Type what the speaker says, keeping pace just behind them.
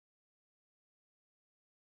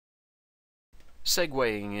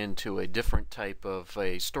Segueing into a different type of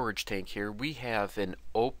a storage tank here, we have an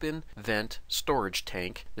open vent storage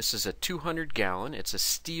tank. This is a 200-gallon. It's a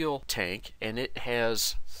steel tank, and it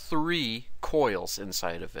has 3 coils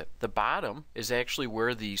inside of it. The bottom is actually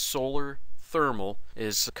where the solar thermal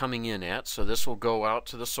is coming in at, so this will go out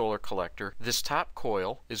to the solar collector. This top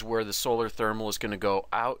coil is where the solar thermal is going to go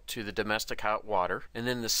out to the domestic hot water, and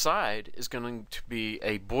then the side is going to be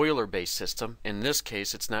a boiler based system. In this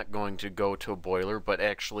case, it's not going to go to a boiler, but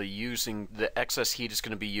actually using the excess heat is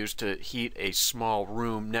going to be used to heat a small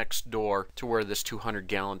room next door to where this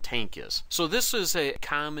 200-gallon tank is. So this is a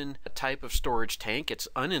common type of storage tank. It's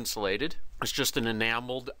uninsulated. It's just an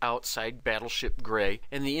enameled outside battleship gray,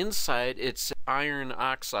 and the inside it's iron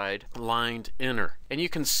oxide lined inner. And you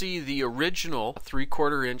can see the original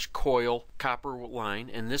 3/4 inch coil copper line,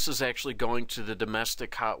 and this is actually going to the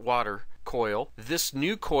domestic hot water coil. This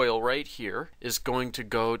new coil right here is going to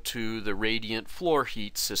go to the radiant floor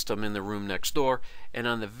heat system in the room next door, and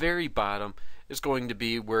on the very bottom is going to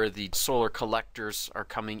be where the solar collectors are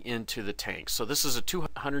coming into the tank. So this is a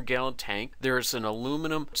 200-gallon tank. There's an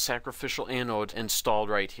aluminum sacrificial anode installed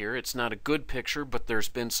right here. It's not a good picture, but there's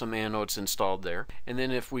been some anodes installed there. And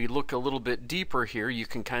then if we look a little bit deeper here, you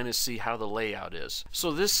can kind of see how the layout is.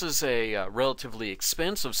 So this is a relatively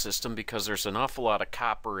expensive system because there's an awful lot of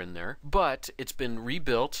copper in there, but it's been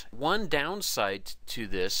rebuilt. One downside to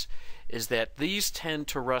this is that these tend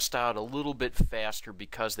to rust out a little bit faster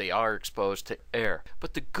because they are exposed to air.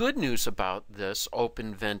 But the good news about this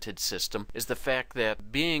open vented system is the fact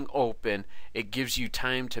that being open, it gives you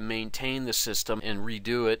time to maintain the system and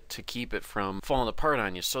redo it to keep it from falling apart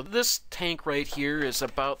on you. So this tank right here is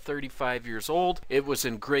about 35 years old. It was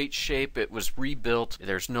in great shape. It was rebuilt.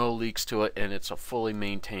 There's no leaks to it, and it's a fully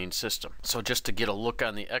maintained system. So just to get a look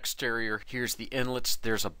on the exterior, here's the inlets.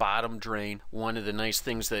 There's a bottom drain. One of the nice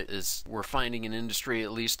things that we're finding in industry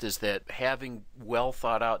at least is that having well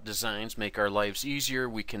thought out designs make our lives easier.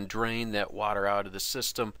 We can drain that water out of the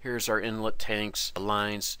system. Here's our inlet tanks,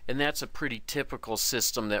 lines, and that's a pretty typical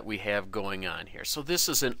system that we have going on here. So this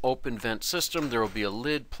is an open vent system. There will be a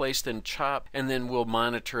lid placed in top, and then we'll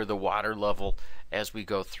monitor the water level as we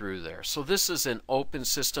go through there. So this is an open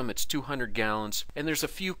system. It's 200 gallons, and there's a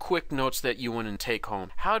few quick notes that you want to take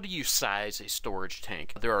home. How do you size a storage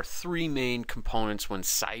tank? There are 3 main components when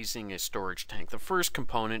sizing a storage tank. The first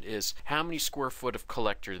component is how many square foot of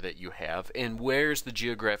collector that you have, and where's the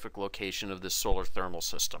geographic location of this solar thermal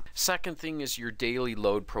system. Second thing is your daily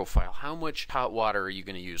load profile. How much hot water are you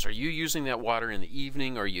going to use? Are you using that water in the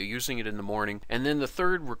evening? Are you using it in the morning? And then the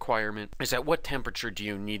third requirement is at what temperature do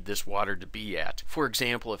you need this water to be at? For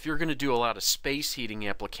example, if you're going to do a lot of space heating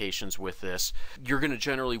applications with this, you're going to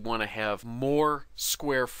generally want to have more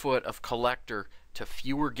square foot of collector to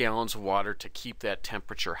fewer gallons of water to keep that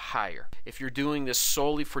temperature higher. If you're doing this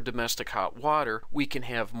solely for domestic hot water, we can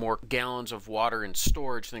have more gallons of water in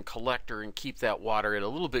storage than collector and keep that water at a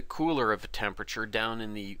little bit cooler of a temperature down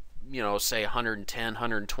in the say 110,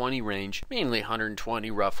 120 range, mainly 120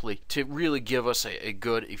 roughly, to really give us a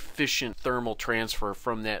good efficient thermal transfer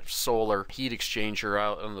from that solar heat exchanger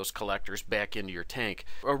out on those collectors back into your tank.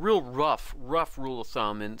 A real rough rule of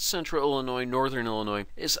thumb in central Illinois, northern Illinois,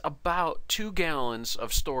 is about 2 gallons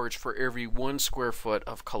of storage for every 1 square foot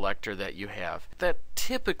of collector that you have. That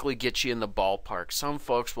typically gets you in the ballpark. Some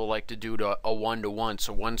folks will like to do a 1-to-1,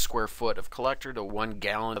 so 1 square foot of collector to 1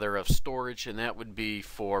 gallon of storage, and that would be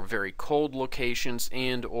for very cold locations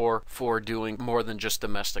and or for doing more than just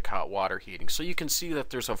domestic hot water heating. So you can see that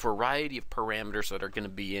there's a variety of parameters that are going to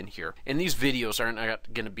be in here, and these videos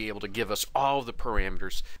aren't going to be able to give us all of the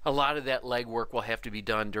parameters. A lot of that legwork will have to be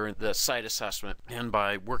done during the site assessment and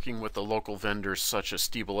by working with the local vendors such as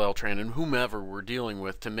Stiebel-Eltran and whomever we're dealing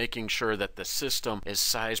with to making sure that the system is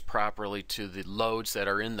sized properly to the loads that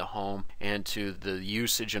are in the home and to the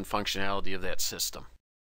usage and functionality of that system.